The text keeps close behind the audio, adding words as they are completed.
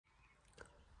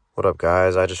What up,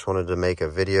 guys? I just wanted to make a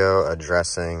video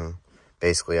addressing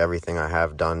basically everything I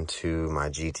have done to my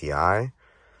GTI.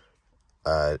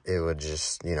 It would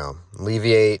just,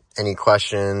 alleviate any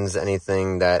questions,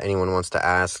 anything that anyone wants to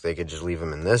ask. They could just leave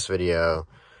them in this video.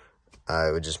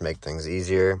 It would just make things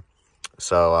easier.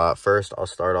 So first, I'll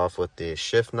start off with the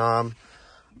shift knob.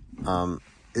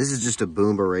 This is just a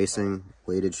Boomba Racing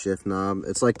weighted shift knob.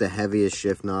 It's like the heaviest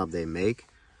shift knob they make.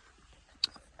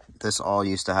 This all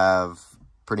used to have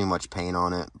pretty much paint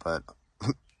on it, but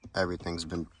everything's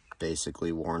been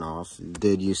basically worn off. It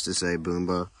did used to say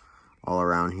Boomba all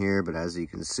around here, but as you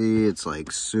can see, it's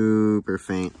like super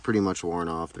faint, pretty much worn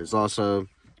off. There's also,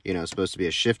 supposed to be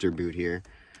a shifter boot here,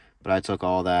 but I took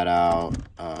all that out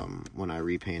when I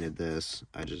repainted this.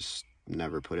 I just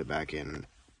never put it back in,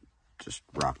 just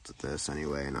rocked this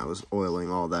anyway, and I was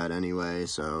oiling all that anyway.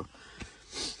 So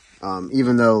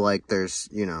even though like there's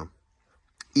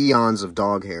eons of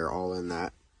dog hair all in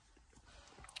that,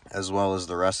 as well as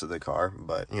the rest of the car,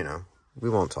 but we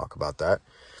won't talk about that.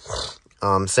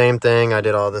 Same thing, I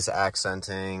did all this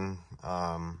accenting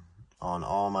on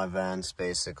all my vents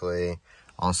basically.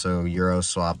 Also Euro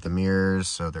swapped the mirrors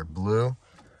so they're blue.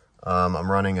 I'm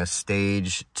running a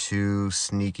stage 2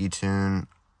 sneaky tune,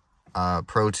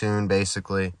 pro tune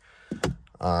basically.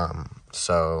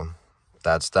 So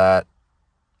that's that.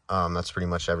 That's pretty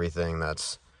much everything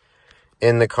that's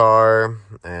in the car,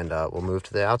 and we'll move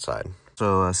to the outside.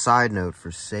 So a side note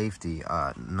for safety,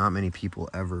 not many people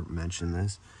ever mention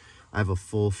this. I have a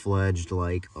full-fledged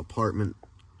like apartment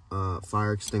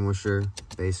fire extinguisher,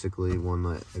 basically one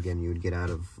that again you would get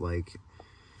out of like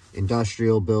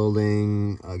industrial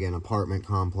building, again apartment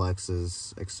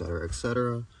complexes, etc.,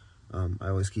 etc. I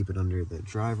always keep it under the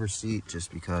driver's seat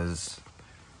just because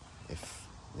if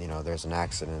there's an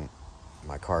accident,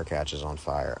 my car catches on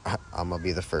fire, I'm gonna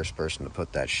be the first person to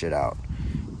put that shit out,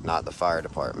 not the fire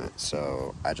department.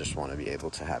 So I just want to be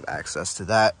able to have access to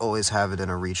that. Always have it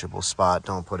in a reachable spot.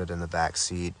 Don't put it in the back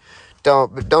seat.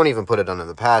 Don't even put it under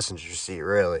the passenger seat,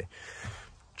 really.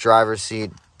 Driver's seat,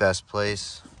 best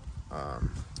place. And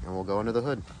we'll go under the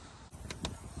hood.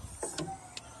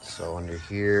 So under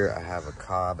here, I have a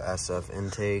Cobb SF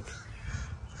intake.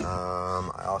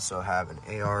 I also have an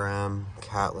ARM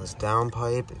catless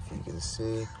downpipe, if you can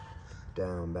see,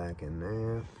 down back in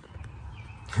there.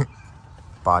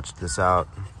 Botched this out.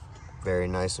 Very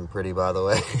nice and pretty, by the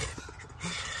way.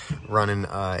 Running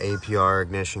APR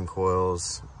ignition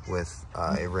coils with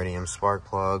iridium spark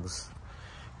plugs.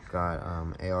 Got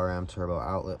ARM turbo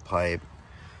outlet pipe.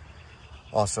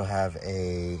 Also have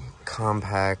a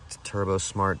compact turbo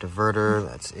smart diverter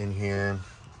that's in here,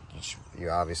 which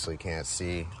you obviously can't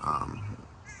see.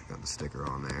 Got the sticker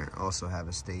on there. Also have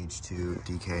a stage 2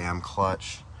 DKM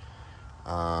clutch.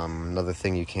 Another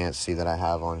thing you can't see that I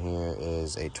have on here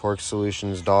is a Torque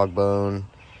Solutions dog bone,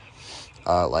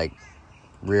 like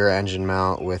rear engine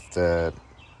mount with the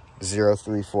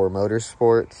 034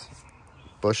 Motorsports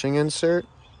bushing insert.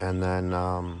 And then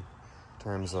in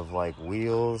terms of like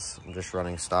wheels, I'm just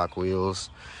running stock wheels.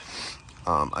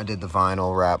 I did the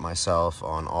vinyl wrap myself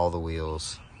on all the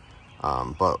wheels,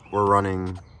 but we're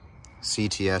running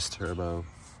CTS turbo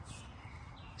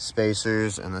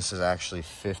spacers, and this is actually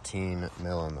 15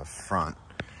 mil in the front,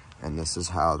 and this is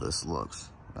how this looks.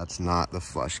 That's not the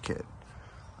flush kit.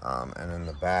 And in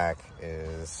the back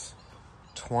is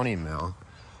 20 mil,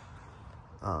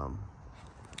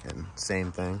 and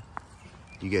same thing.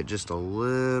 You get just a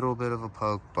little bit of a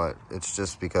poke, but it's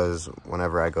just because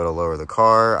whenever I go to lower the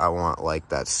car, I want like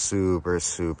that super,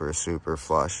 super, super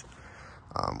flush,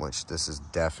 which this is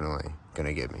definitely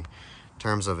gonna give me. In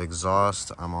terms of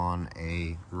exhaust, I'm on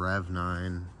a Rev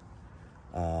 9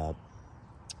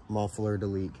 muffler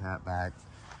delete catback.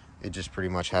 It just pretty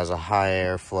much has a high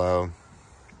airflow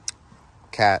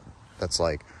cat that's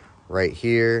like right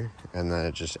here, and then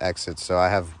it just exits. So I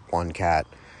have one cat,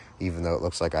 even though it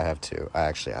looks like I have two. I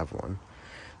actually have one.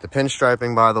 The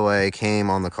pinstriping, by the way,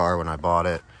 came on the car when I bought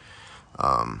it.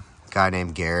 Guy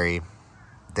named Gary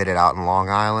did it out in Long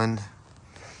Island,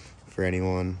 for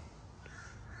anyone.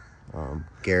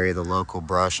 Gary, the local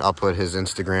brush. I'll put his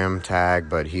Instagram tag,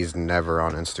 but he's never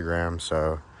on Instagram,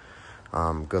 so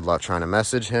good luck trying to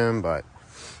message him. But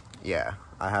yeah,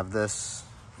 I have this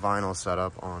vinyl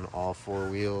setup on all 4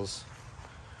 wheels,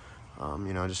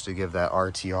 just to give that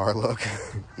RTR look,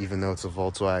 even though it's a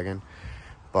Volkswagen.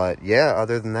 But yeah,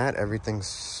 other than that,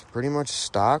 everything's pretty much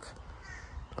stock,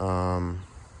 and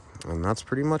that's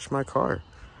pretty much my car.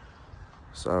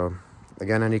 So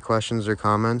again, any questions or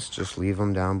comments, just leave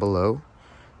them down below.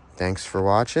 Thanks for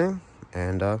watching,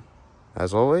 and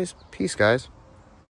as always, peace, guys.